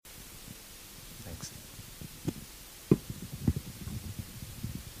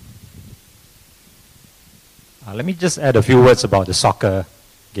Let me just add a few words about the soccer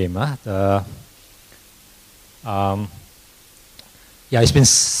game. It's been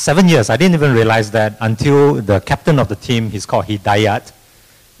 7 years. I didn't even realize that until the captain of the team, he's called Hidayat.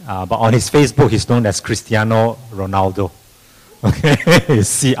 But on his Facebook, he's known as Cristiano Ronaldo. Okay,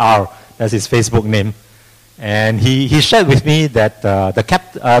 it's CR, that's his Facebook name. And he shared with me that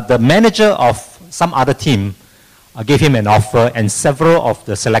the manager of some other team gave him an offer, and several of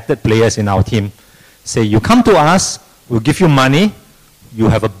the selected players in our team say, you come to us, we'll give you money, you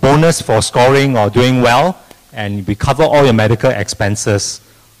have a bonus for scoring or doing well, and we cover all your medical expenses.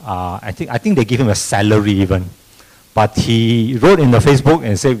 I think they give him a salary even. But he wrote in the Facebook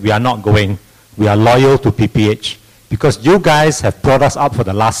and said, we are not going. We are loyal to PPH because you guys have brought us up for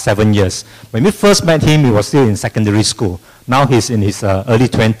the last 7 years. When we first met him, he was still in secondary school. Now he's in his early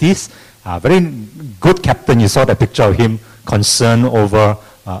 20s. Very good captain. You saw the picture of him concerned over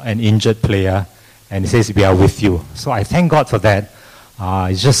an injured player. And he says, we are with you. So I thank God for that.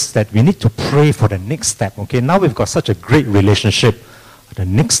 It's just that we need to pray for the next step. Okay, now we've got such a great relationship. The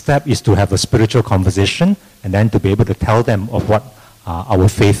next step is to have a spiritual conversation and then to be able to tell them of what our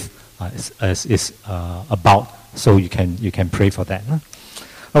faith is about. So you can pray for that. Huh?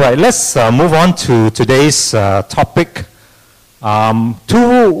 All right, let's move on to today's topic.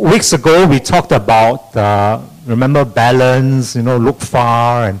 2 weeks ago, we talked about, remember, balance, look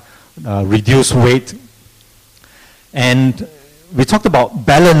far and reduce weight. And we talked about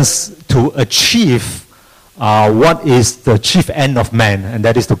balance to achieve what is the chief end of man, and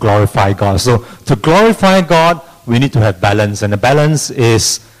that is to glorify God. So to glorify God, we need to have balance. And the balance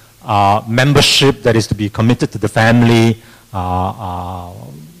is membership, that is to be committed to the family,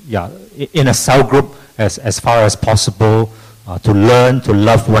 in a cell group as far as possible, to learn, to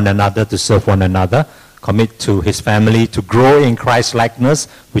love one another, to serve one another, commit to his family, to grow in Christ likeness,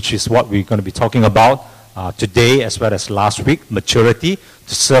 which is what we're going to be talking about today as well as last week, maturity,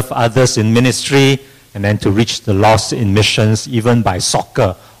 to serve others in ministry, and then to reach the lost in missions, even by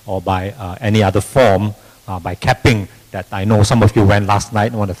soccer or by any other form, by capping that I know some of you went last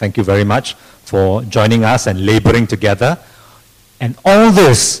night. I want to thank you very much for joining us and laboring together. And all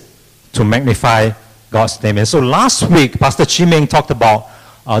this to magnify God's name. And so last week, Pastor Chimeng talked about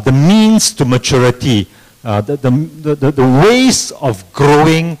the means to maturity, the ways of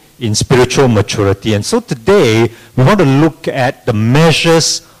growing in spiritual maturity. And so today, we want to look at the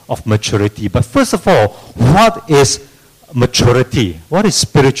measures of maturity. But first of all, what is maturity? What is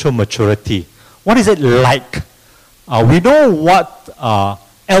spiritual maturity? What is it like? We know what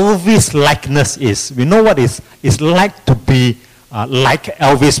Elvis likeness is. We know what it's like to be like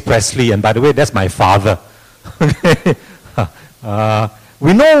Elvis Presley. And by the way, that's my father.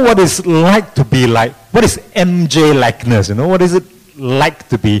 We know what it's like to be like. What is MJ likeness? What is it like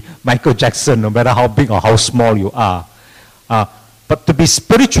to be Michael Jackson, no matter how big or how small you are? But to be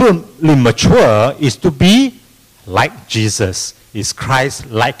spiritually mature is to be like Jesus. Is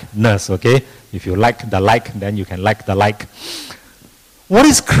Christ-likeness, okay? If you like the like, then you can like the like. What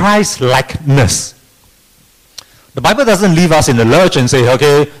is Christ-likeness? The Bible doesn't leave us in the lurch and say,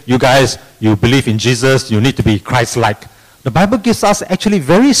 okay, you guys, you believe in Jesus, you need to be Christ-like. The Bible gives us actually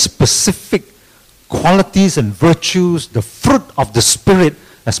very specific qualities and virtues, the fruit of the Spirit,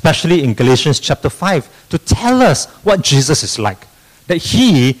 especially in Galatians chapter 5, to tell us what Jesus is like, that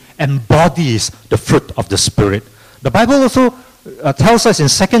he embodies the fruit of the Spirit. The Bible also tells us in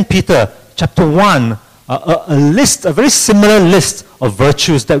 2 Peter chapter 1, a very similar list of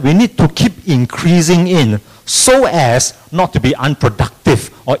virtues that we need to keep increasing in so as not to be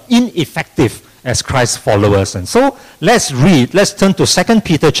unproductive or ineffective as Christ's followers. And so let's turn to 2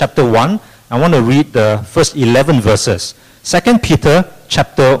 Peter chapter 1. I want to read the first 11 verses. 2 Peter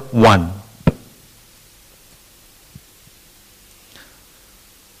chapter 1.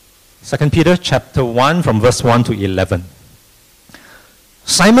 2 Peter chapter 1 from verse 1 to 11.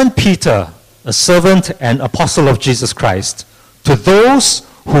 Simon Peter, a servant and apostle of Jesus Christ, to those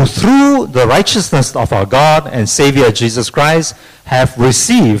who through the righteousness of our God and Savior Jesus Christ have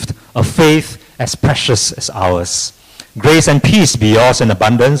received a faith as precious as ours. Grace and peace be yours in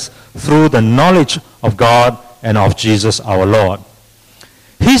abundance through the knowledge of God and of Jesus our Lord.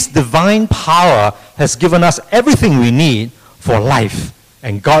 His divine power has given us everything we need for life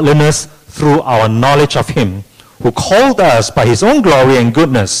and godliness through our knowledge of him who called us by his own glory and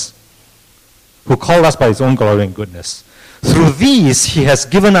goodness. Through these he has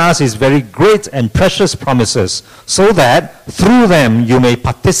given us his very great and precious promises, so that through them you may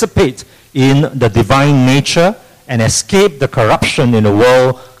participate in the divine nature and escape the corruption in the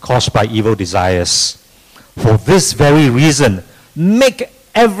world caused by evil desires. For this very reason, make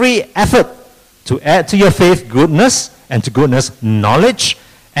every effort To add to your faith goodness, and to goodness knowledge,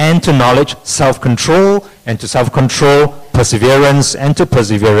 and to knowledge self-control, and to self-control perseverance, and to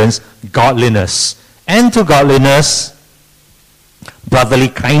perseverance godliness, and to godliness brotherly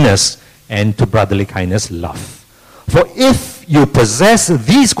kindness, and to brotherly kindness love. For if you possess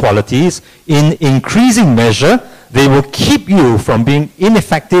these qualities in increasing measure, they will keep you from being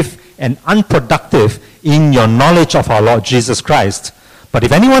ineffective and unproductive in your knowledge of our Lord Jesus Christ. But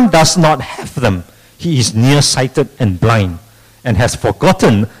if anyone does not have them, he is nearsighted and blind, and has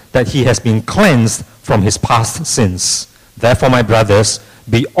forgotten that he has been cleansed from his past sins. Therefore, my brothers,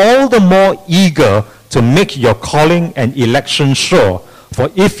 be all the more eager to make your calling and election sure. For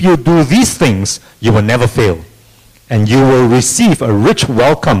if you do these things, you will never fail, and you will receive a rich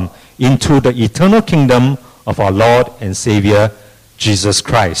welcome into the eternal kingdom of our Lord and Savior, Jesus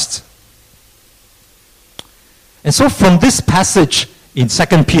Christ. And so from this passage in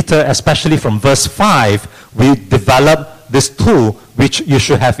 2 Peter, especially from verse 5, we develop this tool which you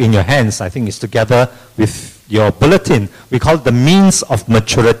should have in your hands. I think it's together with your bulletin. We call it the means of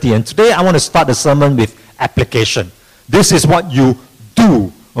maturity. And today I want to start the sermon with application. This is what you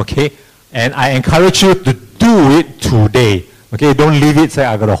do, okay? And I encourage you to do it today. Okay, don't leave it, say,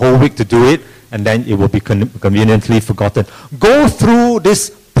 I got a whole week to do it, and then it will be conveniently forgotten. Go through these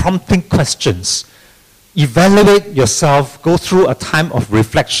prompting questions. Evaluate yourself. Go through a time of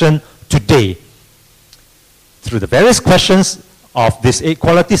reflection today through the various questions of these 8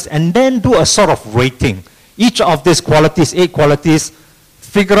 qualities, and then do a sort of rating. Each of these qualities, 8 qualities,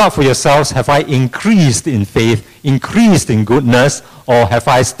 figure out for yourselves, have I increased in faith, increased in goodness, or have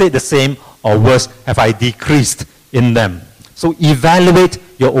I stayed the same, or worse, have I decreased in them? So evaluate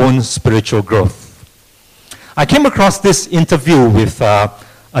your own spiritual growth. I came across this interview with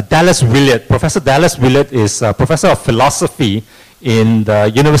Dallas Willard. Professor Dallas Willard is a professor of philosophy in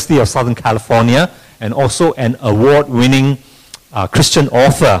the University of Southern California, and also an award-winning Christian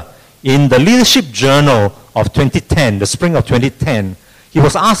author. In the Leadership Journal of 2010, the spring of 2010, he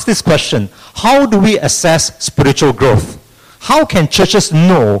was asked this question: how do we assess spiritual growth? How can churches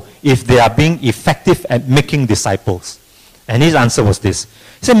know if they are being effective at making disciples? And his answer was this.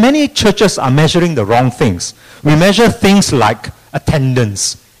 He said, many churches are measuring the wrong things. We measure things like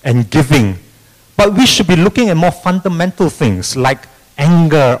attendance and giving, but we should be looking at more fundamental things like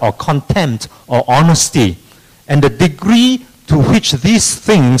anger or contempt or honesty, and the degree to which these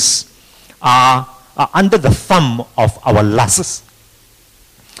things are under the thumb of our lusts.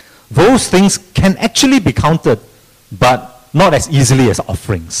 Those things can actually be counted, but not as easily as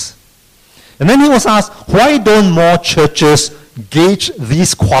offerings. And then he was asked, why don't more churches gauge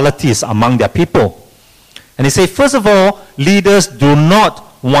these qualities among their people? And he said, first of all, leaders do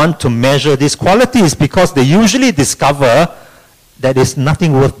not want to measure these qualities because they usually discover that is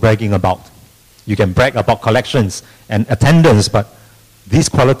nothing worth bragging about. You can brag about collections and attendance, but these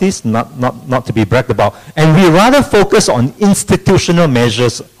qualities, not to be bragged about. And we rather focus on institutional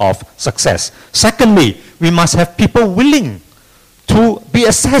measures of success. Secondly, we must have people willing to be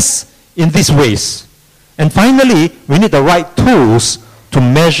assessed in these ways. And finally, we need the right tools to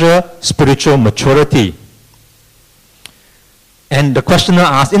measure spiritual maturity. And the questioner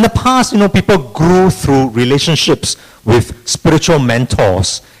asked, in the past, people grew through relationships with spiritual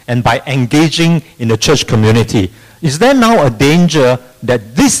mentors and by engaging in the church community. Is there now a danger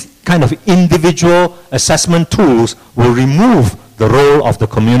that this kind of individual assessment tools will remove the role of the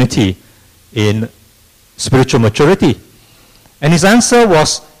community in spiritual maturity? And his answer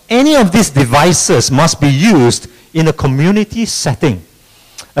was, any of these devices must be used in a community setting.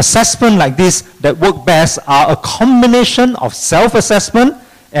 Assessment like this that work best are a combination of self-assessment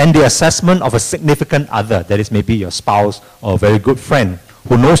and the assessment of a significant other, that is maybe your spouse or a very good friend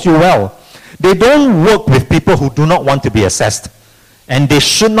who knows you well. They don't work with people who do not want to be assessed, and they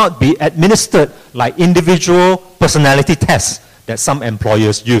should not be administered like individual personality tests that some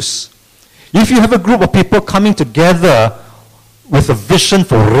employers use. If you have a group of people coming together with a vision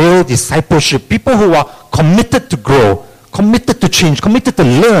for real discipleship, people who are committed to grow, committed to change, committed to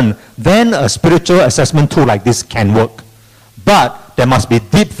learn, then a spiritual assessment tool like this can work. But there must be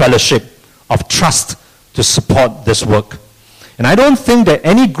deep fellowship of trust to support this work. And I don't think that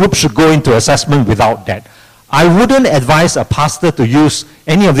any group should go into assessment without that. I wouldn't advise a pastor to use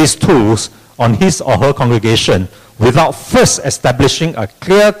any of these tools on his or her congregation without first establishing a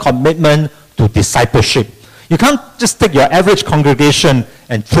clear commitment to discipleship. You can't just take your average congregation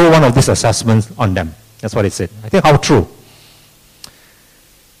and throw one of these assessments on them. That's what it said. I think how true.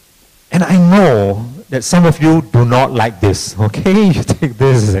 And I know that some of you do not like this, okay? You take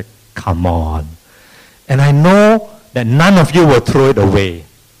this, like, come on. And I know that none of you will throw it away.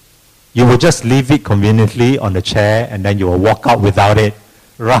 You will just leave it conveniently on the chair and then you will walk out without it,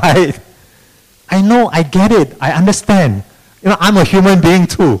 right? I know, I get it, I understand. I'm a human being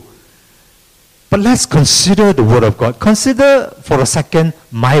too. But let's consider the Word of God. Consider for a second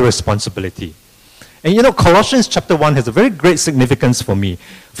my responsibility. And Colossians chapter 1 has a very great significance for me.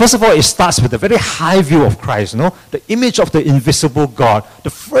 First of all, it starts with a very high view of Christ, the image of the invisible God, the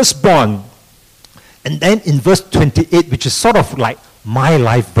firstborn. And then in verse 28, which is sort of like my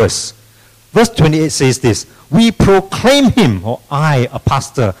life verse, verse 28 says this: we proclaim him, or I, a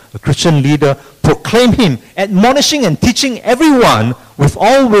pastor, a Christian leader, proclaim him, admonishing and teaching everyone with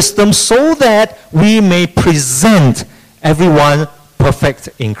all wisdom, so that we may present everyone perfect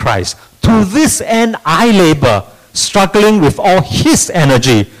in Christ. To this end I labor, struggling with all his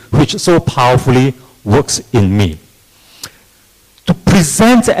energy, which so powerfully works in me. To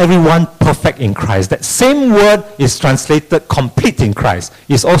present everyone perfect in Christ. That same word is translated complete in Christ.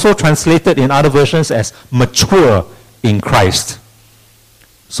 It's also translated in other versions as mature in Christ.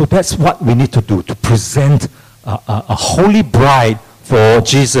 So that's what we need to do, to present a holy bride for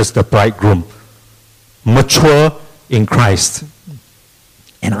Jesus, the bridegroom. Mature in Christ.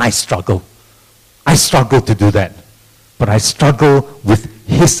 And I struggle. I struggle to do that. But I struggle with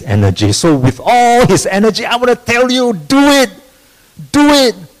his energy. So with all his energy, I want to tell you, do it. Do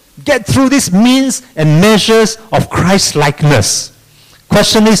it. Get through these means and measures of Christ-likeness.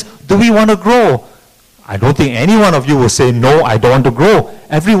 Question is, do we want to grow? I don't think any one of you will say, no, I don't want to grow.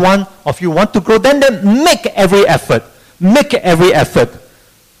 Every one of you want to grow. Then make every effort. Make every effort.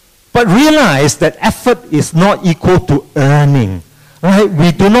 But realize that effort is not equal to earning. Right?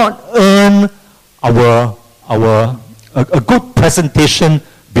 We do not earn a good presentation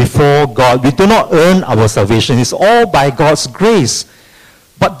before God. We do not earn our salvation. It's all by God's grace.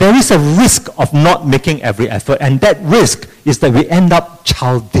 But there is a risk of not making every effort, and that risk is that we end up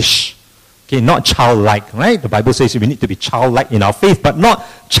childish. Okay, not childlike, right? The Bible says we need to be childlike in our faith, but not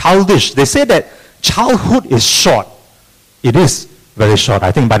childish. They say that childhood is short. It is very short.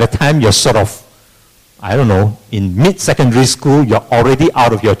 I think by the time you're sort of, in mid-secondary school, you're already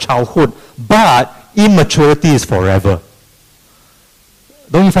out of your childhood. But immaturity is forever.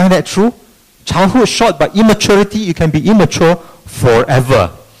 Don't you find that true? Childhood is short, but immaturity, you can be immature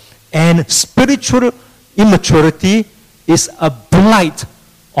forever. And spiritual immaturity is a blight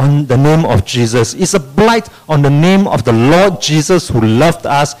on the name of Jesus. It's a blight on the name of the Lord Jesus, who loved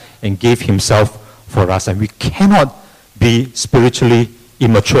us and gave himself for us. And we cannot be spiritually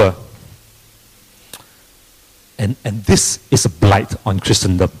immature. And this is a blight on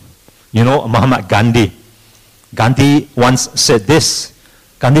Christendom. Mahatma Gandhi. Gandhi once said this.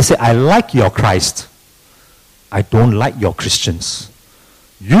 Gandhi said, I like your Christ. I don't like your Christians.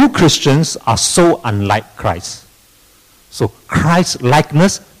 You Christians are so unlike Christ. So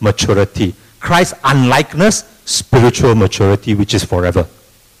Christ-likeness, maturity. Christ-unlikeness, spiritual maturity, which is forever.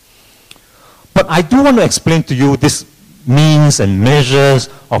 But I do want to explain to you this means and measures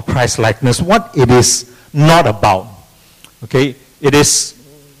of Christ-likeness, what it is not about. Okay? It is,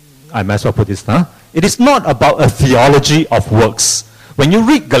 I might as well put this, It is not about a theology of works. When you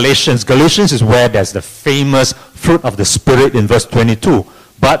read Galatians, Galatians is where there's the famous fruit of the Spirit in verse 22.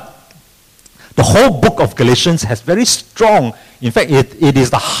 But the whole book of Galatians has very strong, in fact, it is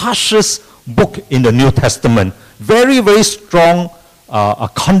the harshest book in the New Testament. Very, very strong a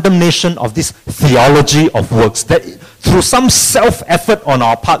condemnation of this theology of works. That through some self-effort on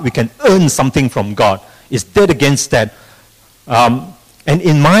our part, we can earn something from God. It's dead against that. And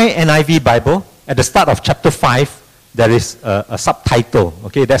in my NIV Bible, at the start of chapter 5, there is a subtitle,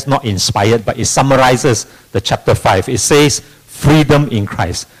 okay, that's not inspired, but it summarizes the chapter 5. It says, freedom in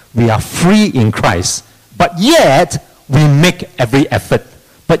Christ. We are free in Christ, but yet we make every effort.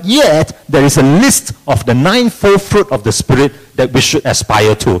 But yet, there is a list of the ninefold fruit of the Spirit that we should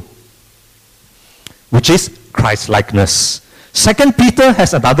aspire to, which is Christ-likeness. 2 Peter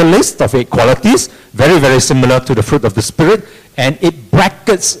has another list of 8 qualities, very, very similar to the fruit of the Spirit, and it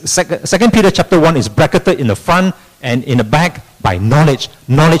brackets, 2 Peter chapter 1 is bracketed in the front and in the back by knowledge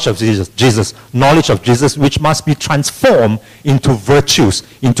of Jesus, knowledge of Jesus, which must be transformed into virtues,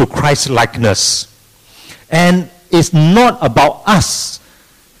 into Christ-likeness. And it's not about us.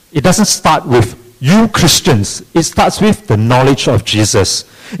 It doesn't start with you Christians. It starts with the knowledge of Jesus.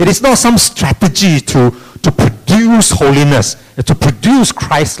 It is not some strategy to produce holiness, to produce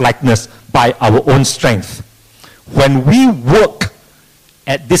Christ-likeness by our own strength. When we work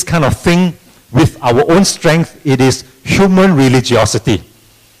at this kind of thing with our own strength, it is human religiosity.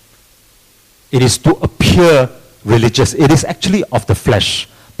 It is to appear religious. It is actually of the flesh.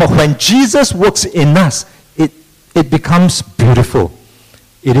 But when Jesus works in us, it becomes beautiful.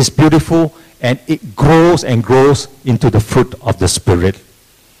 It is beautiful, and it grows and grows into the fruit of the Spirit.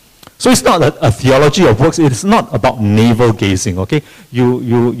 So it's not a theology of works. It's not about navel gazing, okay? You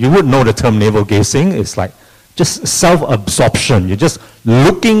would know the term navel gazing. It's like just self-absorption. You're just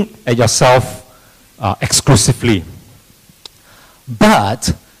looking at yourself exclusively.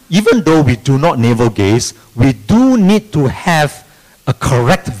 But even though we do not navel gaze, we do need to have a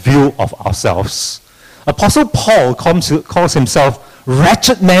correct view of ourselves. Apostle Paul calls himself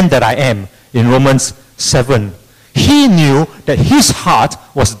wretched man that I am in Romans 7. He knew that his heart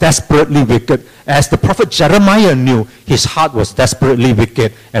was desperately wicked, as the prophet Jeremiah knew his heart was desperately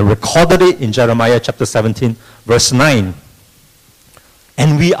wicked and recorded it in Jeremiah chapter 17, verse 9.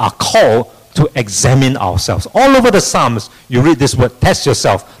 And we are called to examine ourselves. All over the Psalms, you read this word, test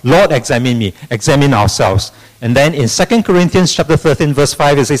yourself. Lord, examine me. Examine ourselves. And then in 2 Corinthians chapter 13, verse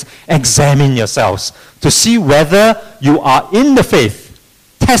 5, it says, examine yourselves to see whether you are in the faith.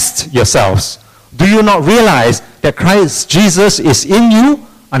 Test yourselves. Do you not realize that Christ Jesus is in you?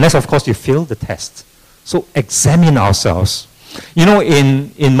 Unless, of course, you fail the test. So examine ourselves. You know,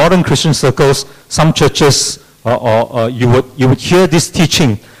 in modern Christian circles, some churches, you would hear this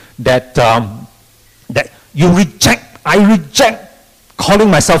teaching that I reject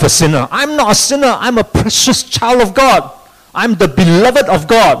calling myself a sinner. I'm not a sinner. I'm a precious child of God. I'm the beloved of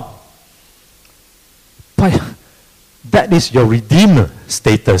God. But that is your redeemer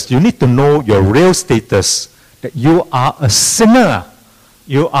status. You need to know your real status, that you are a sinner.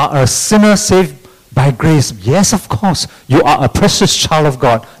 You are a sinner saved by grace. Yes, of course, you are a precious child of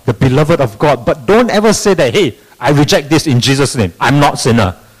God, the beloved of God. But don't ever say that, hey, I reject this in Jesus' name. I'm not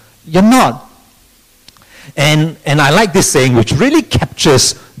sinner. You're not. And I like this saying, which really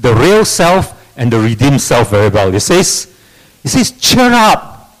captures the real self and the redeemed self very well. It says, cheer up.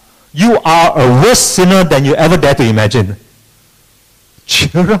 You are a worse sinner than you ever dare to imagine.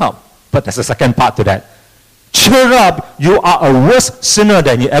 Cheer up. But there's a second part to that. Cheer up. You are a worse sinner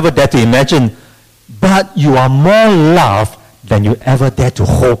than you ever dare to imagine. But you are more loved than you ever dare to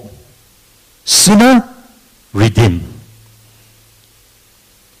hope. Sinner, redeemed.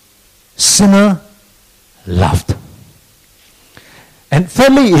 Sinner, loved. And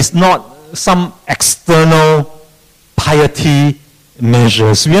thirdly, it's not some external piety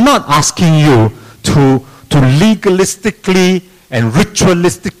measures. We are not asking you to legalistically and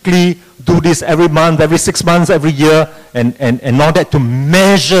ritualistically do this every month, every 6 months, every year, and all that to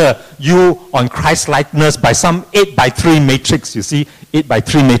measure you on Christ-likeness by some 8x3 matrix, you see,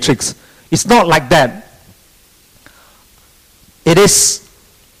 8x3 matrix. It's not like that. It is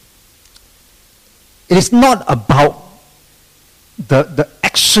not about the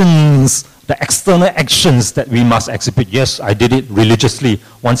actions, the external actions that we must exhibit. Yes, I did it religiously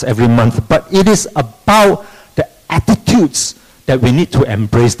once every month, but it is about the attitudes that we need to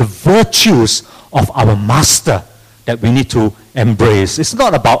embrace, the virtues of our master that we need to embrace. It's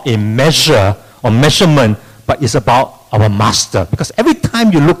not about a measure or measurement, but it's about our master. Because every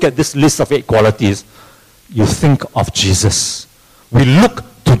time you look at this list of 8 qualities, you think of Jesus. We look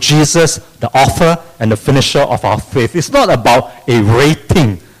to Jesus, the author and the finisher of our faith. It's not about a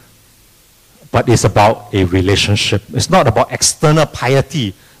rating, but it's about a relationship. It's not about external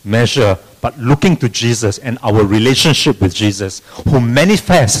piety measure, but looking to Jesus and our relationship with Jesus, who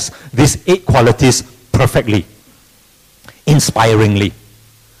manifests these 8 qualities perfectly, inspiringly.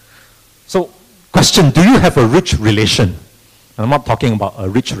 So, question, do you have a rich relation? I'm not talking about a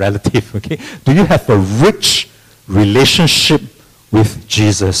rich relative, okay? Do you have a rich relationship with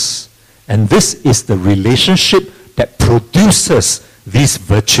Jesus? And this is the relationship that produces these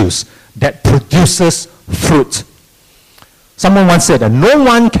virtues, that produces fruit. Someone once said that no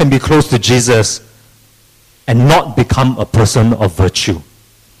one can be close to Jesus and not become a person of virtue.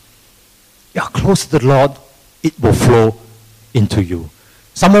 You are close to the Lord, it will flow into you.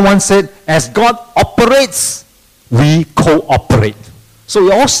 Someone once said, as God operates, we cooperate. So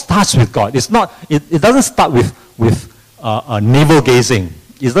it all starts with God. It's not. It doesn't start with navel gazing.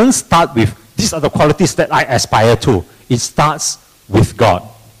 It doesn't start with these are the qualities that I aspire to. It starts with God,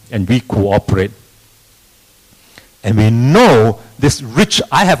 and we cooperate. And we know this rich.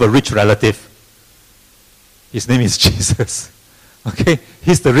 I have a rich relative. His name is Jesus. Okay,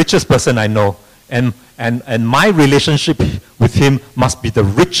 he's the richest person I know, and my relationship with him must be the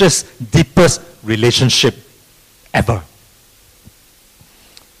richest, deepest relationship ever.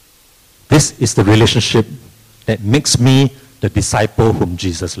 This is the relationship that makes me the disciple whom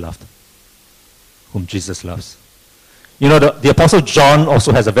Jesus loved. Whom Jesus loves. You know, the Apostle John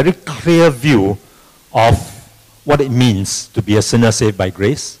also has a very clear view of what it means to be a sinner saved by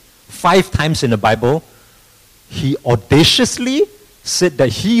grace. 5 times in the Bible, he audaciously said that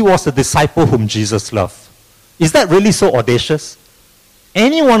he was the disciple whom Jesus loved. Is that really so audacious?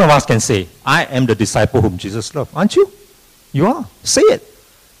 Any one of us can say, I am the disciple whom Jesus loved. Aren't you? You are. Say it.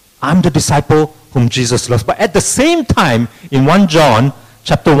 I'm the disciple whom Jesus loves. But at the same time, in 1 John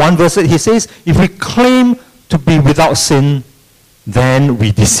chapter 1 verse 8, he says, if we claim to be without sin, then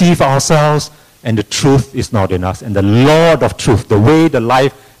we deceive ourselves and the truth is not in us. And the Lord of truth, the way, the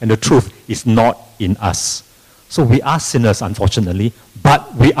life, and the truth is not in us. So we are sinners, unfortunately,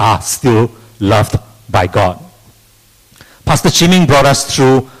 but we are still loved by God. Pastor Chiming brought us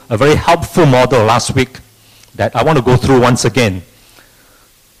through a very helpful model last week that I want to go through once again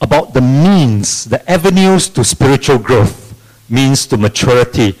about the means, the avenues to spiritual growth, means to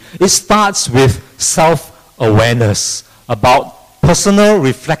maturity. It starts with self-awareness, about personal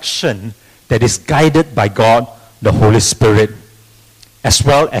reflection that is guided by God, the Holy Spirit, as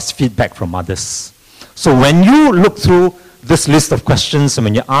well as feedback from others. So when you look through this list of questions and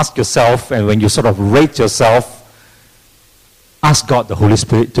when you ask yourself and when you sort of rate yourself, ask God, the Holy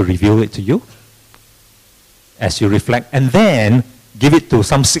Spirit, to reveal it to you as you reflect, and then give it to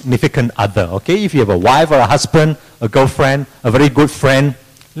some significant other, okay? If you have a wife or a husband, a girlfriend, a very good friend,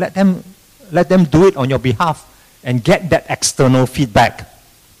 let them do it on your behalf and get that external feedback.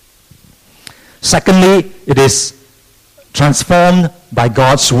 Secondly, it is transformed by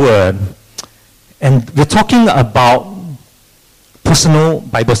God's Word. And we're talking about personal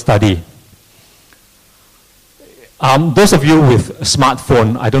Bible study. Those of you with a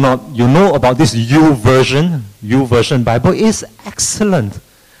smartphone, I don't know, you know about this YouVersion Bible. It's excellent.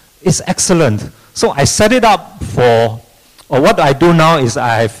 It's excellent. So I set it up or what I do now is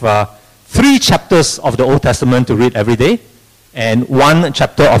I have 3 chapters of the Old Testament to read every day and 1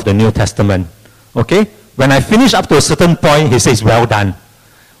 chapter of the New Testament. Okay? When I finish up to a certain point, he says, well done.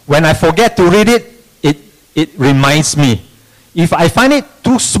 When I forget to read it, it reminds me. If I find it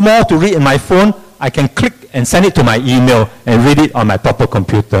too small to read in my phone, I can click and send it to my email and read it on my proper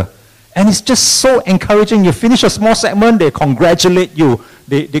computer. And it's just so encouraging. You finish a small segment, they congratulate you.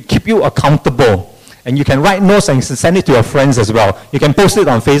 They keep you accountable. And you can write notes and send it to your friends as well. You can post it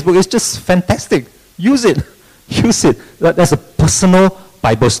on Facebook. It's just fantastic. Use it. Use it. That's a personal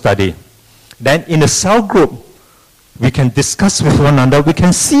Bible study. Then in a cell group, we can discuss with one another. We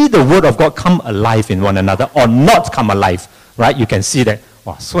can see the Word of God come alive in one another or not come alive. Right? You can see that,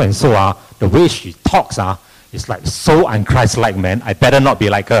 wow, so-and-so, the way she talks, is like so un-Christ-like, man. I better not be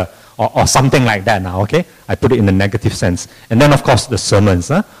like her. Or something like that now, okay? I put it in a negative sense. And then, of course, the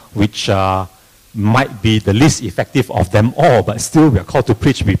sermons, which might be the least effective of them all, but still we are called to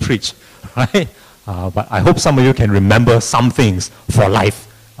preach, we preach, right? But I hope some of you can remember some things for life,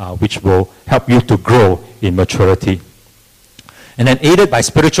 which will help you to grow in maturity. And then aided by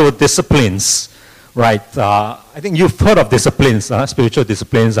spiritual disciplines, right? I think you've heard of disciplines, spiritual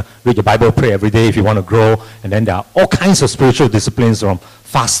disciplines. Read your Bible, pray every day if you want to grow. And then there are all kinds of spiritual disciplines from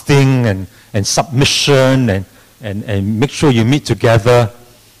fasting and submission and make sure you meet together.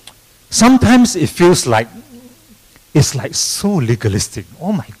 Sometimes it feels like it's like so legalistic.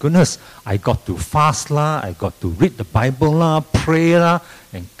 Oh my goodness, I got to fast I got to read the Bible pray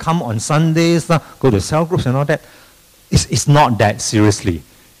and come on Sundays go to cell groups and all that. It's not that seriously.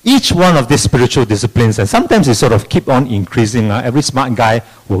 Each one of these spiritual disciplines, and sometimes they sort of keep on increasing. Every smart guy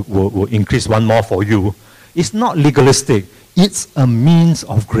will increase one more for you. It's not legalistic. It's a means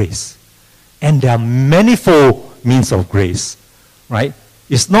of grace. And there are manifold means of grace, right?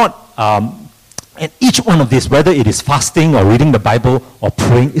 It's not, and each one of these, whether it is fasting or reading the Bible or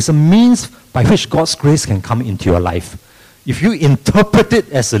praying, is a means by which God's grace can come into your life. If you interpret it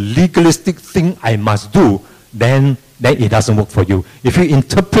as a legalistic thing I must do, then it doesn't work for you. If you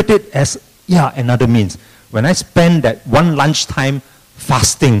interpret it as, another means. When I spend that one lunchtime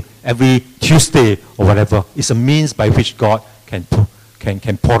fasting every Tuesday or whatever, it's a means by which God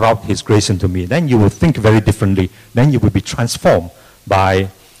can pour out His grace into me. Then you will think very differently. Then you will be transformed by,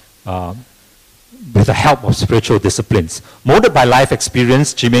 with the help of spiritual disciplines. Molded by life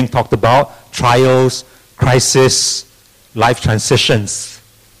experience, Chiming talked about trials, crisis, life transitions.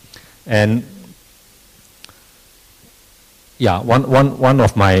 And one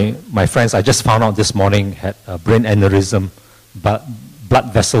of my friends, I just found out this morning, had a brain aneurysm, but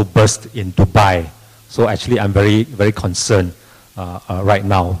blood vessel burst in Dubai. So actually, I'm very, very concerned right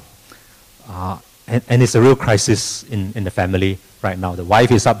now. And it's a real crisis in the family right now. The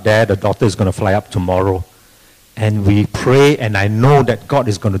wife is up there, the daughter is going to fly up tomorrow. And we pray, and I know that God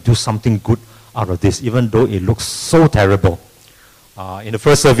is going to do something good out of this, even though it looks so terrible. In the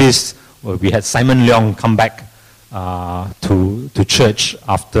first service, we had Simon Leong come back to church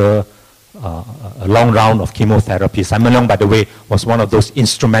after a long round of chemotherapy. Simon Leong, by the way, was one of those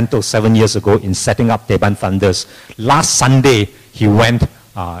instrumental 7 years ago in setting up Teban Thunders. Last Sunday, he went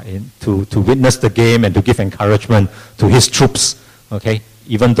to witness the game and to give encouragement to his troops, okay?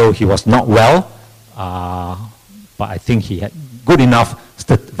 Even though he was not well, but I think he had good enough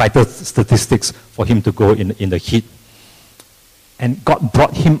vital statistics for him to go in the heat. And God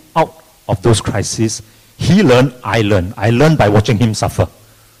brought him out of those crises. He learned, I learned. I learned by watching him suffer,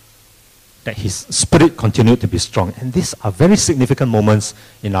 that his spirit continued to be strong. And these are very significant moments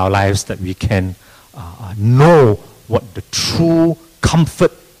in our lives that we can know what the true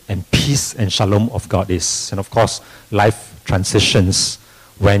comfort and peace and shalom of God is. And of course, life transitions.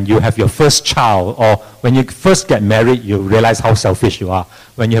 When you have your first child, or when you first get married, you realize how selfish you are.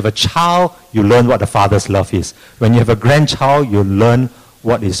 When you have a child, you learn what the father's love is. When you have a grandchild, you learn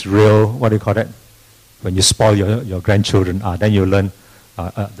what is real, what do you call that? When you spoil your grandchildren, then you learn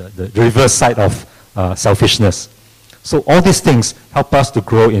the reverse side of selfishness. So all these things help us to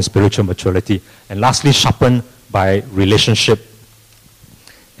grow in spiritual maturity. And lastly, sharpened by relationship.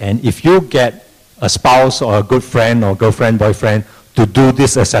 And if you get a spouse or a good friend or girlfriend, boyfriend to do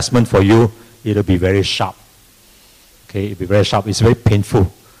this assessment for you, it'll be very sharp. Okay, it'll be very sharp. It's very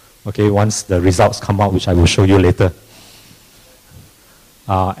painful. Okay, once the results come out, which I will show you later.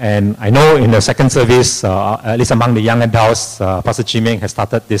 And I know in the second service, at least among the young adults, Pastor Chimeng has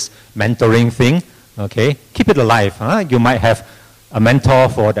started this mentoring thing. Okay, keep it alive. Huh? You might have a mentor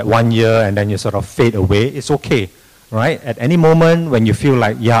for that 1 year and then you sort of fade away. It's okay, right? At any moment when you feel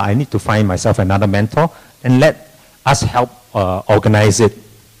like, yeah, I need to find myself another mentor, and let us help organize it,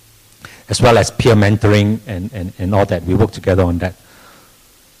 as well as peer mentoring and all that. We work together on that.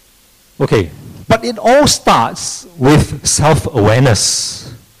 Okay, but it all starts with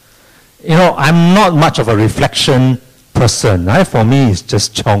self-awareness. You know, I'm not much of a reflection person. Right? For me, it's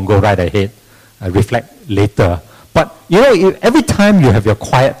just chong, go right ahead. I reflect later. But, you know, every time you have your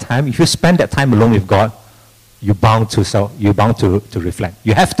quiet time, if you spend that time alone with God, you're bound to reflect.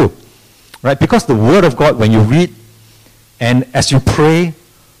 You have to, right? Because the Word of God, when you read, and as you pray,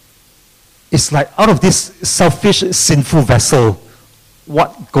 it's like out of this selfish, sinful vessel,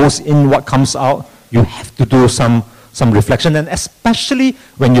 what goes in, what comes out, you have to do some reflection. And especially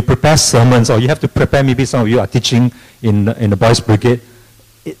when you prepare sermons, or you have to prepare, maybe some of you are teaching in the Boys Brigade,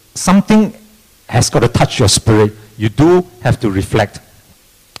 something has got to touch your spirit. You do have to reflect.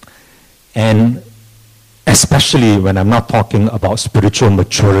 And especially when I'm not talking about spiritual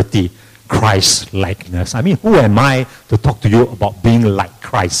maturity, Christ-likeness. I mean, who am I to talk to you about being like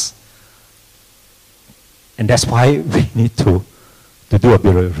Christ? And that's why we need to do a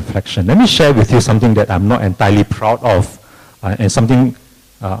bit of reflection. Let me share with you something that I'm not entirely proud of, and something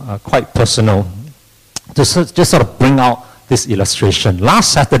quite personal, to just sort of bring out this illustration.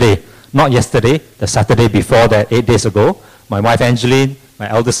 Last Saturday, not yesterday, the Saturday before that, 8 days ago, my wife Angeline, my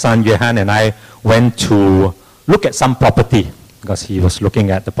eldest son Johan, and I went to look at some property, because he was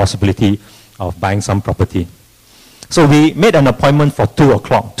looking at the possibility of buying some property. So we made an appointment for 2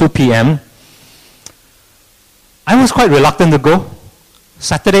 o'clock, 2 p.m. I was quite reluctant to go.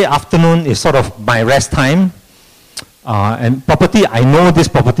 Saturday afternoon is sort of my rest time. And property, I know this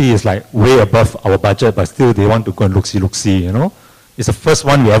property is like way above our budget, but still they want to go and look-see, you know. It's the first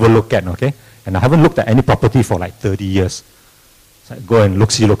one we ever look at, okay? And I haven't looked at any property for like 30 years. So I go and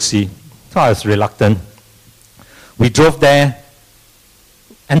look-see. So I was reluctant. We drove there,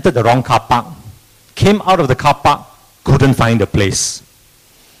 entered the wrong car park, came out of the car park, couldn't find the place.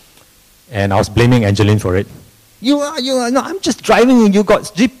 And I was blaming Angeline for it. You are, no, I'm just driving and you got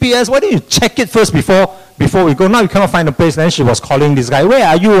GPS. Why don't you check it first before we go? Now you cannot find the place. Then she was calling this guy, where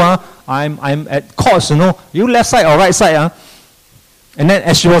are you? I'm at course, you know. You left side or right side? And then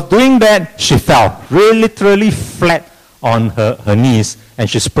as she was doing that, she fell, really literally flat on her knees, and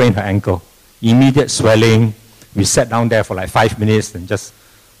she sprained her ankle. Immediate swelling. We sat down there for like 5 minutes and just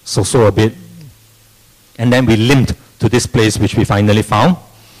so a bit. And then we limped to this place which we finally found.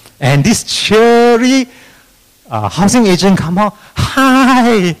 And this cheery housing agent come out.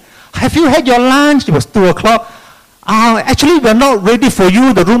 Hi, have you had your lunch? It was 2 o'clock. Actually, we're not ready for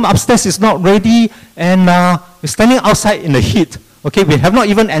you. The room upstairs is not ready. And we're standing outside in the heat. Okay, we have not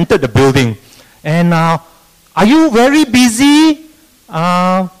even entered the building. And are you very busy?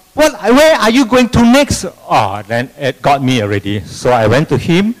 Where are you going to next? Oh, then it got me already. So I went to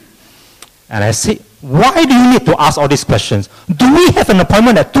him and I said, why do you need to ask all these questions? Do we have an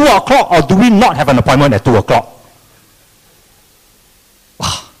appointment at 2 o'clock or do we not have an appointment at 2 o'clock?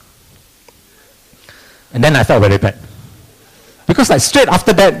 And then I felt very bad. Because like straight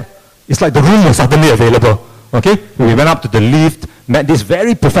after that, it's like the room was suddenly available. Okay? We went up to the lift, met this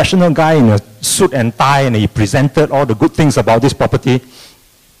very professional guy in a suit and tie, and he presented all the good things about this property.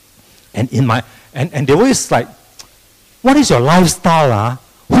 And and they always like, what is your lifestyle?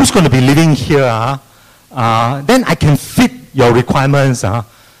 Who's going to be living here? Then I can fit your requirements. I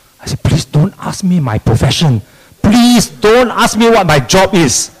said, please don't ask me my profession. Please don't ask me what my job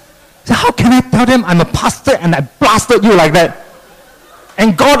is. I said, how can I tell them I'm a pastor and I blasted you like that?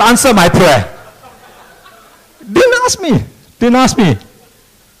 And God answered my prayer. Didn't ask me.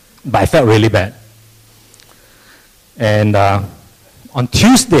 But I felt really bad. And on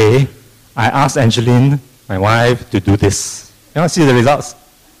Tuesday, I asked Angeline, my wife, to do this. You want to see the results?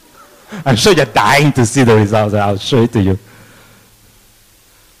 I'm sure you're dying to see the results. I'll show it to you.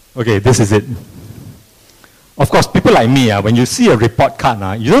 Okay, this is it. Of course, people like me, when you see a report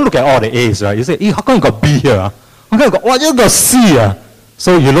card, you don't look at all the A's, right? You say, hey, how come you got B here? How come you got, what, you got C?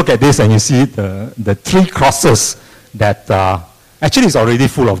 So you look at this and you see the 3 crosses that actually is already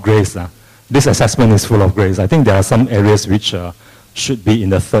full of grace. This assessment is full of grace. I think there are some areas which should be in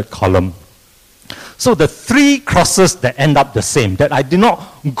the 3rd column. So the 3 crosses that end up the same, that I did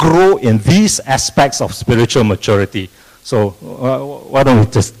not grow in these aspects of spiritual maturity. So why don't we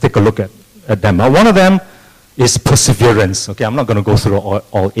just take a look at them. One of them is perseverance. Okay, I'm not going to go through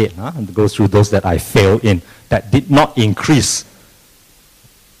all 8. I'm going to go through those that I failed in, that did not increase.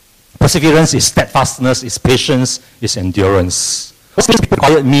 Perseverance is steadfastness, is patience, is endurance. What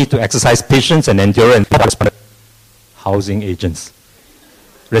required me to exercise patience and endurance? Housing agents.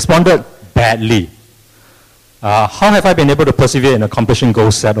 Responded badly. How have I been able to persevere in accomplishing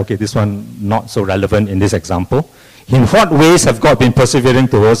goals set? Okay, this one not so relevant in this example. In what ways have God been persevering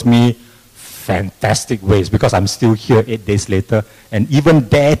towards me? Fantastic ways, because I'm still here 8 days later and even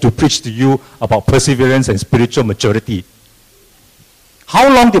dare to preach to you about perseverance and spiritual maturity. How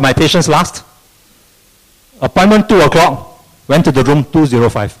long did my patience last? Appointment 2 o'clock, went to the room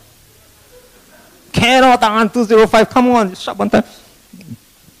 2:05. Cannot 2:05, come on, sharp on time.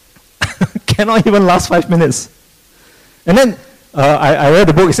 Cannot even last 5 minutes. And then I read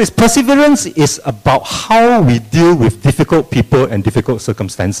the book. It says perseverance is about how we deal with difficult people and difficult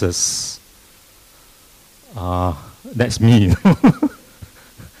circumstances. That's me.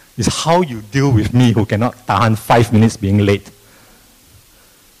 It's how you deal with me who cannot tahan 5 minutes being late.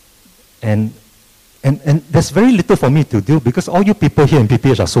 And there's very little for me to do, because all you people here in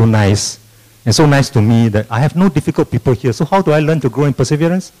PPH are so nice and so nice to me that I have no difficult people here. So how do I learn to grow in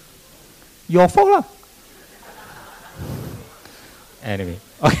perseverance? Your fault. Anyway,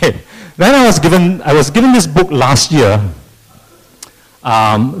 okay. Then I was given this book last year,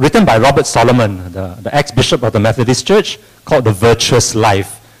 written by Robert Solomon, the ex-bishop of the Methodist Church, called The Virtuous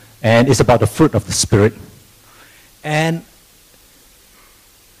Life. And it's about the fruit of the Spirit. And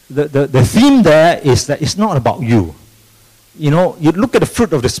the theme there is that it's not about you. You know, you look at the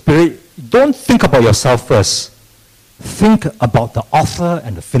fruit of the Spirit, don't think about yourself first. Think about the author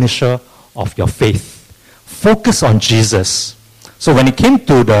and the finisher of your faith. Focus on Jesus. So when it came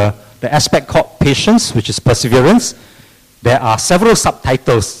to the aspect called patience, which is perseverance, there are several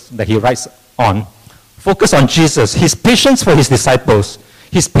subtitles that he writes on. Focus on Jesus, his patience for his disciples,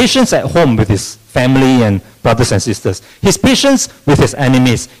 his patience at home with his family and brothers and sisters, his patience with his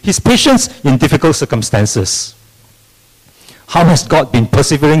enemies, his patience in difficult circumstances. How has God been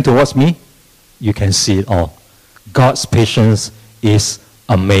persevering towards me? You can see it all. God's patience is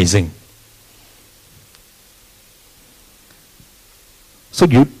amazing. So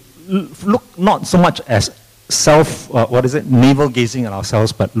you look not so much as navel gazing at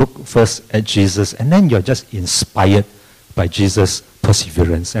ourselves, but look first at Jesus, and then you're just inspired by Jesus'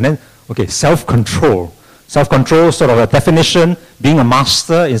 perseverance. And then, okay, self-control. Self-control, sort of a definition, being a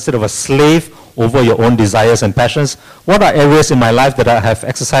master instead of a slave over your own desires and passions. What are areas in my life that I have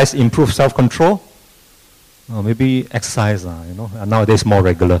exercised improved self-control? Oh, maybe exercise, nowadays more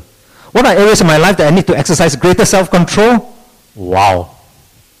regular. What are areas in my life that I need to exercise greater self-control? Wow.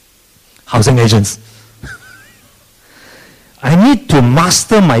 Housing agents. I need to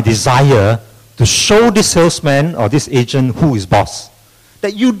master my desire to show this salesman or this agent who is boss.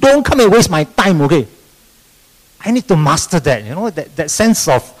 That you don't come and waste my time, okay? I need to master that, that sense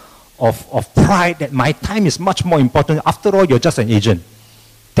of pride that my time is much more important. After all, you're just an agent.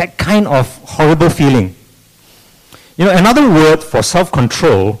 That kind of horrible feeling. Another word for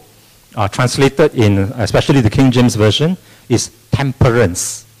self-control, translated in especially the King James Version, is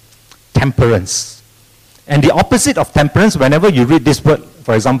temperance. Temperance. And the opposite of temperance, whenever you read this word,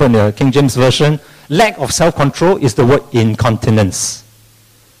 for example, in the King James Version, lack of self-control is the word incontinence.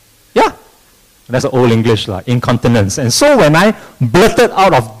 Yeah, that's old English, incontinence. And so when I blurted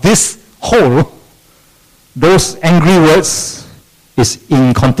out of this hole those angry words, is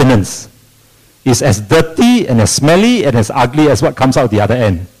incontinence. It's as dirty and as smelly and as ugly as what comes out the other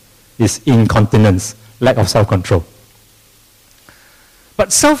end. It's incontinence, lack of self-control.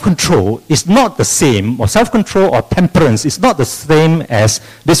 But self-control is not the same, or self-control or temperance is not the same as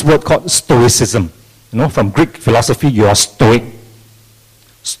this word called stoicism. You know, from Greek philosophy, you are stoic.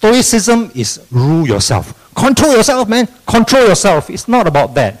 Stoicism is rule yourself. Control yourself, man. Control yourself. It's not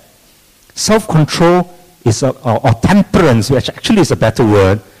about that. Self-control is or temperance, which actually is a better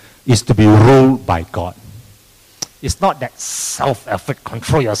word, is to be ruled by God. It's not that self-effort,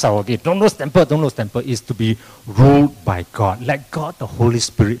 control yourself, okay? Don't lose temper, don't lose temper. It's to be ruled by God. Let God, the Holy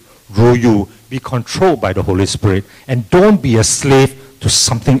Spirit, rule you. Be controlled by the Holy Spirit. And don't be a slave to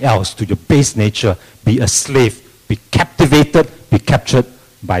something else, to your base nature. Be a slave. Be captivated, be captured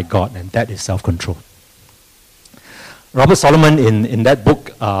by God. And that is self-control. Robert Solomon, in that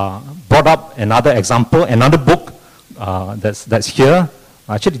book, brought up another example, another book that's here.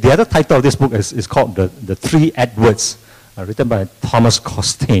 Actually, the other title of this book is called The Three Edwards, written by Thomas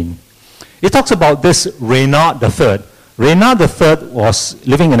Costain. It talks about this Reynard III. Reynard III was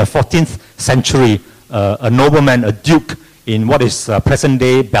living in the 14th century, a nobleman, a duke in what is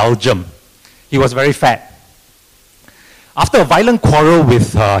present-day Belgium. He was very fat. After a violent quarrel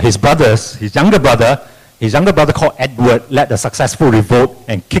with his brothers, his younger brother called Edward led a successful revolt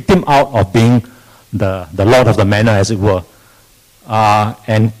and kicked him out of being the lord of the manor, as it were.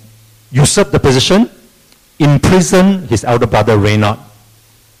 And usurped the position, imprisoned his elder brother Reynard.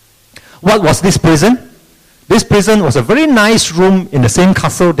 What was this prison? This prison was a very nice room in the same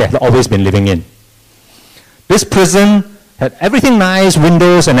castle they had always been living in. This prison had everything nice,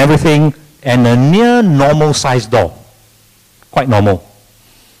 windows and everything, and a near normal sized door. Quite normal.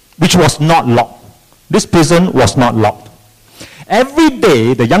 Which was not locked. This prison was not locked. Every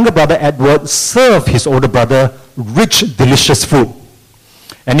day, the younger brother Edward served his older brother rich, delicious food.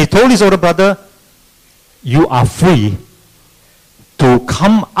 And he told his older brother, you are free to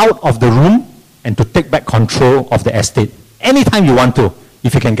come out of the room and to take back control of the estate anytime you want to,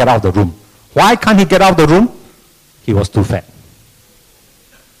 if you can get out of the room. Why can't he get out of the room? He was too fat.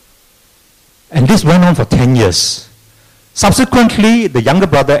 And this went on for 10 years. Subsequently, the younger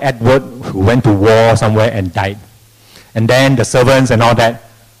brother Edward, who went to war somewhere and died. And then the servants and all that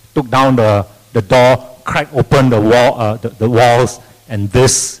took down the door, cracked open the walls, and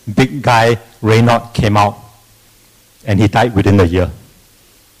this big guy, Reynard, came out. And he died within a year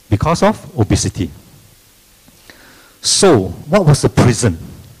because of obesity. So, what was the prison?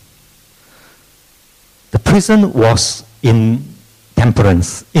 The prison was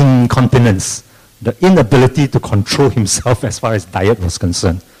intemperance, incontinence, the inability to control himself as far as diet was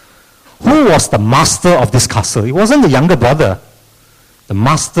concerned. Who was the master of this castle? It wasn't the younger brother. The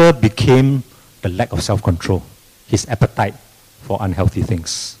master became the lack of self-control, his appetite for unhealthy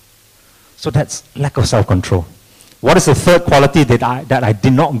things. So that's lack of self-control. What is the third quality that I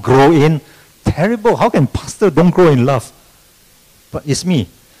did not grow in? Terrible. How can pastor don't grow in love? But it's me.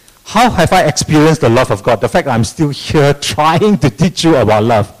 How have I experienced the love of God? The fact that I'm still here trying to teach you about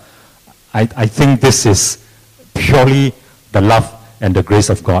love. I think this is purely the love and the grace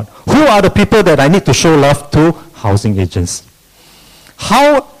of God. Who are the people that I need to show love to? Housing agents.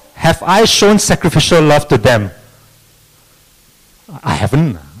 How have I shown sacrificial love to them? I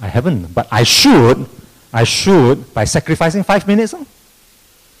haven't. But I should by sacrificing 5 minutes.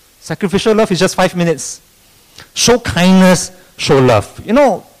 Sacrificial love is just 5 minutes. Show kindness, show love. You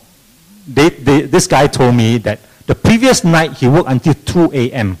know, this guy told me that the previous night he worked until 2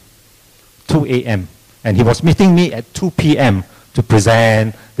 a.m. 2 a.m. And he was meeting me at 2 p.m. to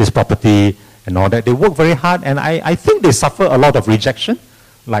present this property and all that. They work very hard, and I think they suffer a lot of rejection.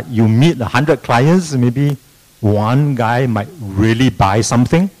 Like you meet 100 clients, maybe one guy might really buy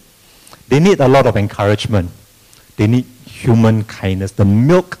something. They need a lot of encouragement. They need human kindness, the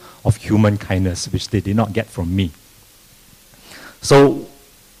milk of human kindness, which they did not get from me. So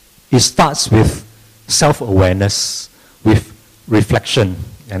it starts with self-awareness, with reflection.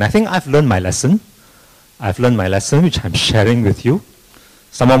 And I think I've learned my lesson. Which I'm sharing with you.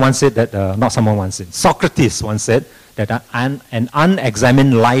 Someone once said that, Socrates once said that an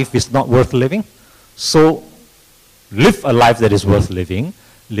unexamined life is not worth living. So live a life that is worth living.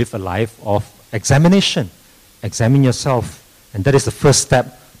 Live a life of examination. Examine yourself. And that is the first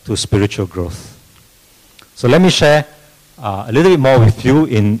step to spiritual growth. So let me share a little bit more with you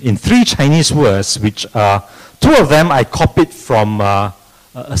in 3 Chinese words, which 2 of them I copied from a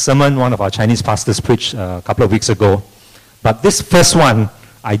sermon one of our Chinese pastors preached a couple of weeks ago. But this first one,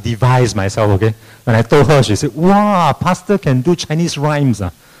 I devised myself, okay? When I told her, she said, wow, pastor can do Chinese rhymes.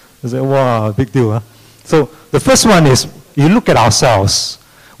 I said, wow, big deal. So the first one is, you look at ourselves.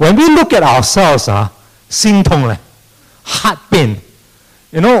 When we look at ourselves, 心痛咧, heart pain.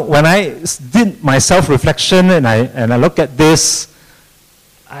 You know, when I did my self-reflection and I look at this,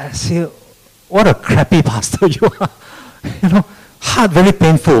 I say, what a crappy pastor you are. You know, heart very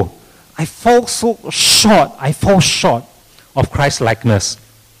painful. I fall so short. I fall short of Christ's likeness.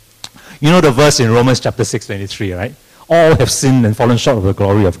 You know the verse in Romans chapter 6:23, right? All have sinned and fallen short of the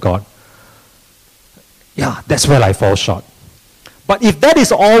glory of God. Yeah, that's where I fall short. But if that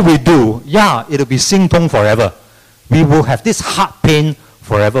is all we do, yeah, it'll be 心痛 forever. We will have this heart pain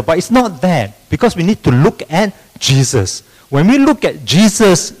forever. But it's not that, because we need to look at Jesus. When we look at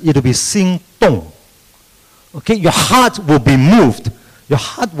Jesus, it'll be 心动. Okay, your heart will be moved. Your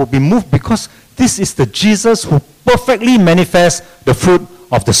heart will be moved because this is the Jesus who perfectly manifests the fruit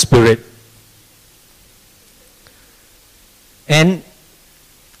of the Spirit. And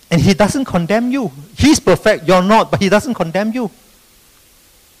he doesn't condemn you. He's perfect, you're not, but he doesn't condemn you.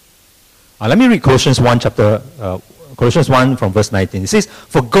 Let me read Colossians 1 from verse 19. It says,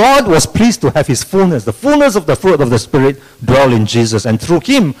 "For God was pleased to have his fullness, the fullness of the fruit of the Spirit, dwell in Jesus, and through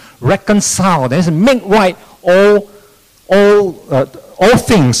him reconcile," that is, make right all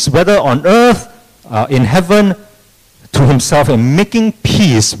things, whether on earth, in heaven, to himself, and making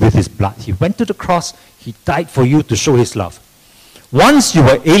peace with his blood. He went to the cross, he died for you to show his love. Once you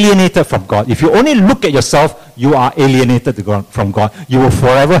were alienated from God, if you only look at yourself, you are alienated from God. You will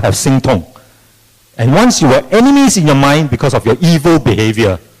forever have 心痛. And once you were enemies in your mind because of your evil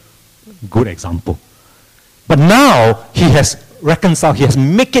behavior, good example. But now he has reconciled, he has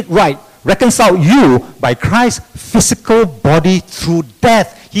made it right, reconciled you by Christ's physical body through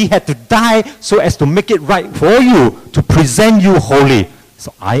death. He had to die so as to make it right for you, to present you holy.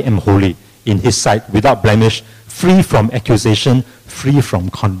 So I am holy in his sight, without blemish, free from accusation, free from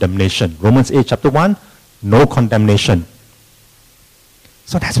condemnation. Romans 8 chapter 1, no condemnation.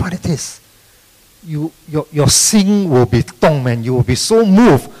 So that's what it is. Your sin will be tong, man. You will be so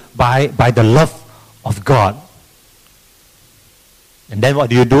moved by the love of God. And then what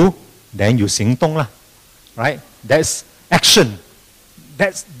do? Then you 行动 lah. Right? That's action.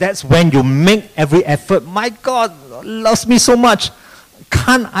 That's when you make every effort. My God loves me so much.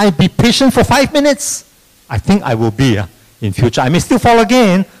 Can't I be patient for 5 minutes? I think I will be in future. I may still fall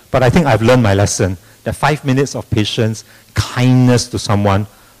again, but I think I've learned my lesson. That 5 minutes of patience, kindness to someone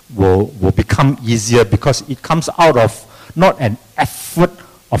will become easier because it comes out of not an effort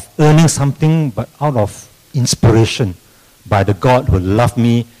of earning something, but out of inspiration by the God who loved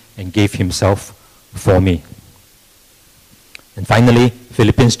me and gave himself for me. And finally,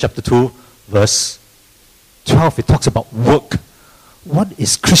 Philippians chapter 2, verse 12, it talks about work. What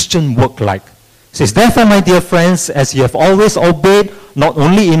is Christian work like? It says, "Therefore, my dear friends, as you have always obeyed, not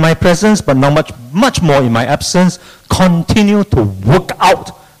only in my presence, but now much more in my absence, continue to work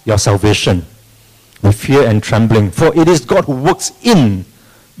out your salvation with fear and trembling. For it is God who works in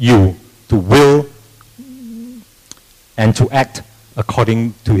you to will and to act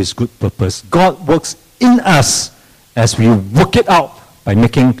according to his good purpose." God works in us as we work it out by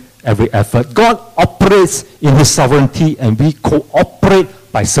making every effort. God operates in his sovereignty, and we cooperate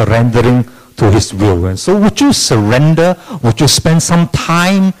by surrendering to his will. And so would you surrender? Would you spend some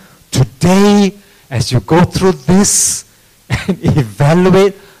time today as you go through this and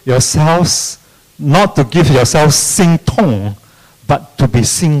evaluate yourselves, not to give yourselves 心痛, but to be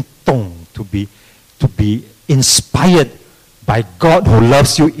心动, to be inspired by God who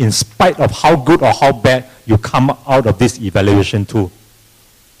loves you in spite of how good or how bad you come out of this evaluation too.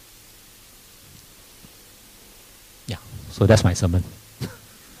 Yeah, so that's my sermon.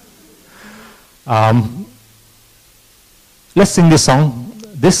 Let's sing this song.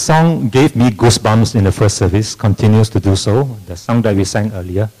 This song gave me goosebumps in the first service, continues to do so. The song that we sang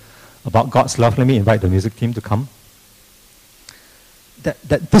earlier about God's love. Let me invite the music team to come. That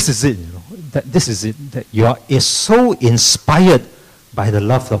this is it, you know. That this is it. That you are so inspired by the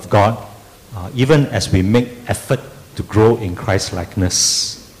love of God, even as we make effort to grow in Christ's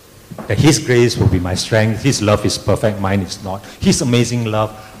likeness. That his grace will be my strength. His love is perfect, mine is not. His amazing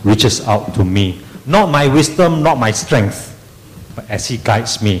love reaches out to me. Not my wisdom, not my strength, but as he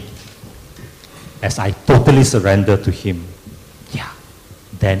guides me, as I totally surrender to him,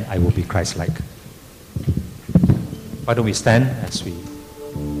 then I will be Christ-like. Why don't we stand as we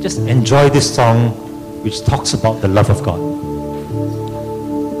just enjoy this song which talks about the love of God.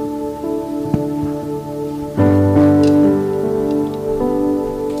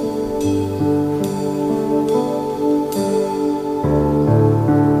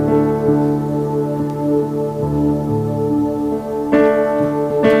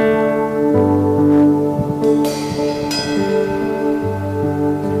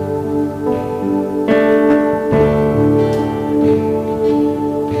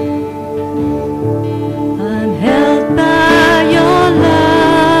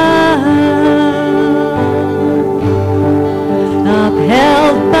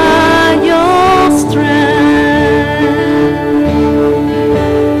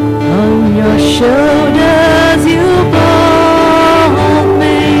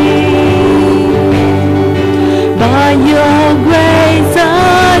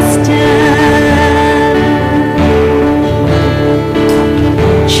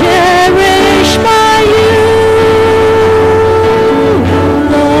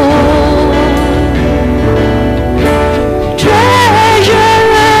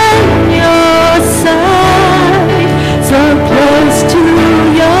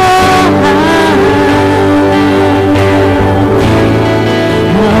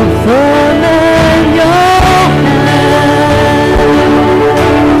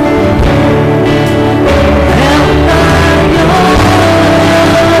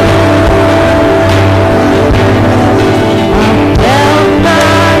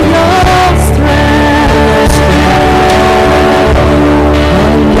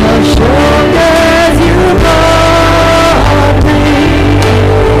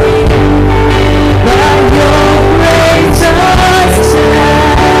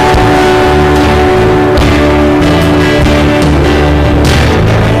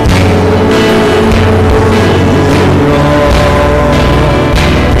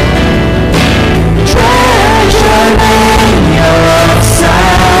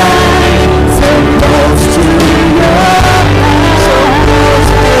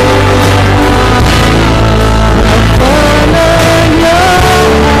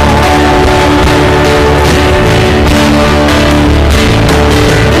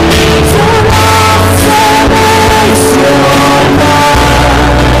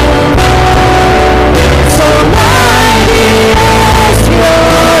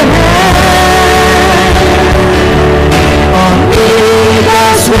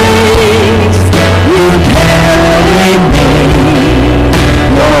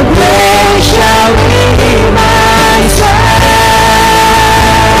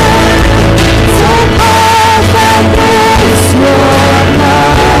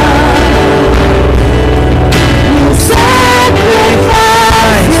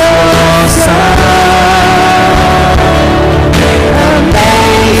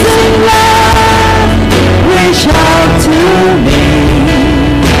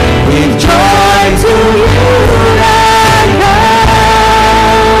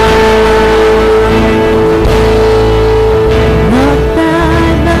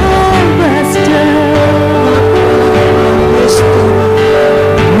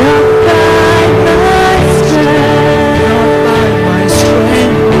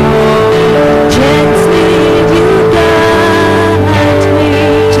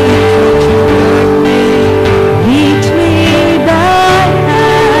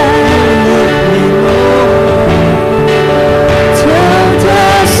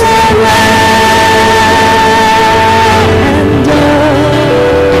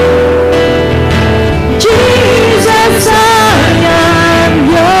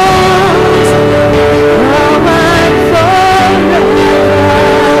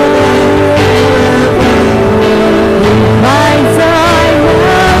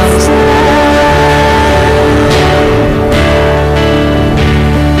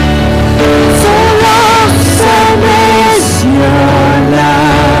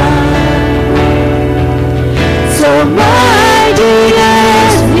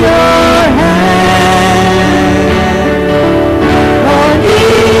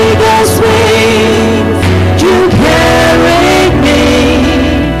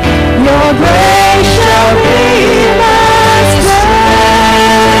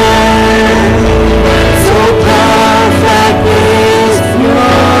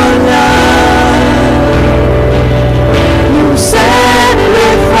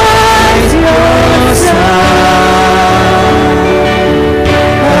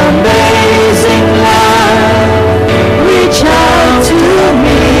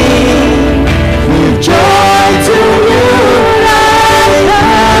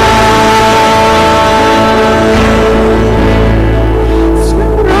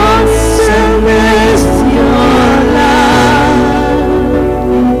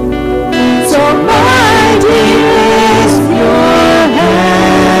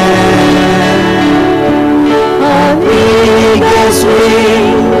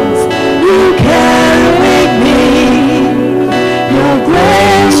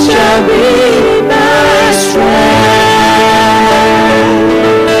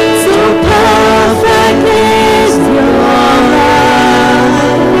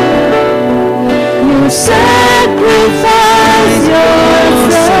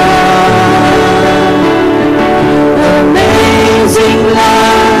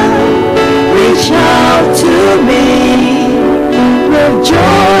 me. With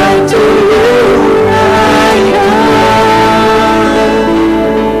joy to you I come.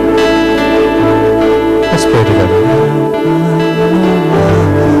 Let's pray together.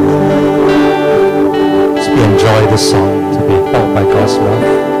 Let's enjoy this song, to be held by God's love.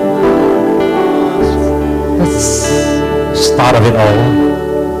 That's the start of it all.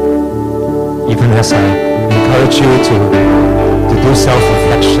 Even as I encourage you to do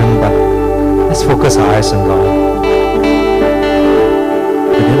self-reflection, but let's focus our eyes on God.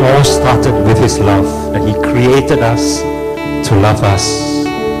 And it all started with His love, that He created us to love us.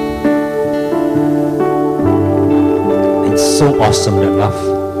 It's so awesome, that love.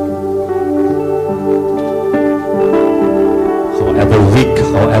 However weak,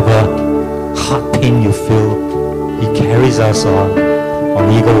 however heart pain you feel, He carries us on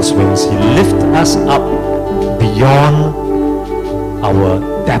eagle's wings. He lifts us up beyond our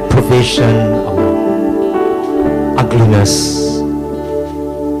deprivation, our ugliness.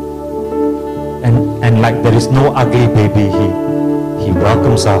 And like there is no ugly baby, He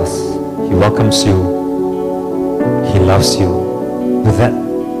welcomes us. He welcomes you. He loves you with that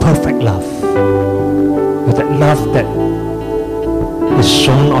perfect love. With that love that is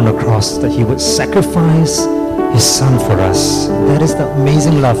shown on the cross, that He would sacrifice His Son for us. That is the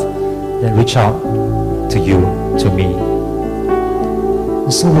amazing love that reaches out to you, to me.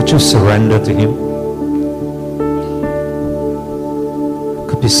 And so would you surrender to Him?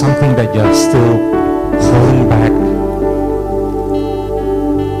 Could be something that you're still holding back,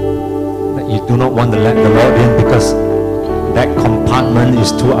 that you do not want to let the Lord in because that compartment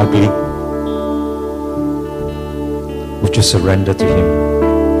is too ugly. Would you surrender to Him?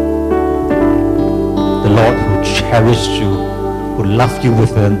 The Lord who cherished you, who loved you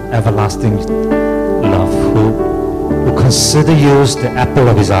with an everlasting love, who consider you as the apple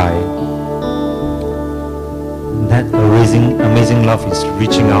of His eye. That amazing love is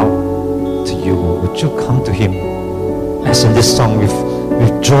reaching out to you. Would you come to Him? As in this song,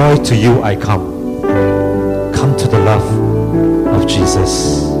 with joy to you I come. Come to the love of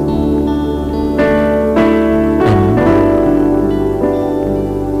Jesus.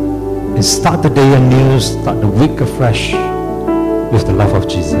 And start the day anew, start the week afresh with the love of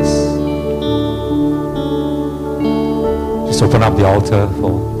Jesus. Just open up the altar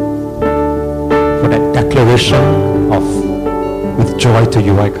for that declaration of with joy to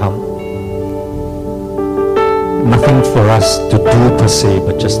you I come. Nothing for us to do per se,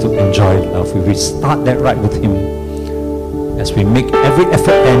 but just to enjoy love. We start that right with Him. As we make every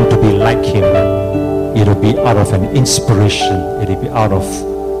effort then to be like Him, it'll be out of an inspiration. It'll be out of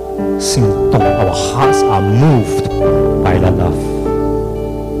our hearts are moved by the love.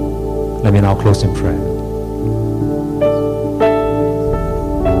 Let me now close in prayer.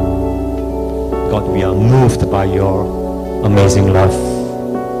 God, we are moved by your amazing love.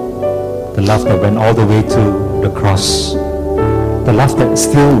 The love that went all the way to the cross. The love that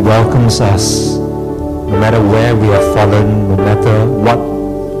still welcomes us, no matter where we have fallen, no matter what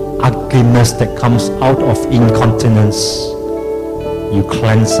ugliness that comes out of incontinence. You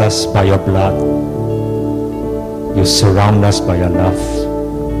cleanse us by your blood. You surround us by your love.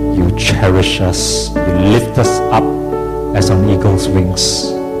 You cherish us. You lift us up as on eagle's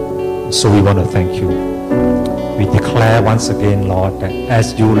wings. So we want to thank you. We declare once again, Lord, that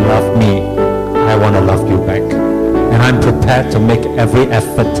as you love me, I want to love you back. And I'm prepared to make every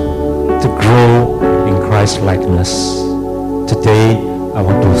effort to grow in Christ's likeness. Today, I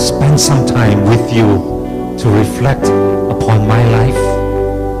want to spend some time with you to reflect upon my life,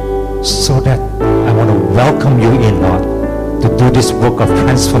 so that I want to welcome you in, Lord, to do this work of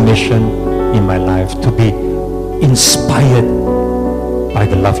transformation in my life, to be inspired by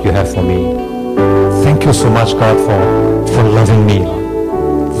the love you have for me. Thank you so much, God, for loving me,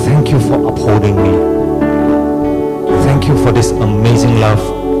 Lord. Thank you for upholding me. Thank you for this amazing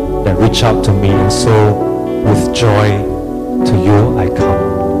love that reached out to me, and so with joy to you I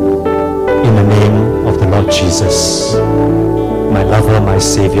come. In the name of the Lord Jesus, my lover, my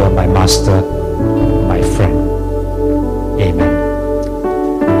Savior, my Master, my friend.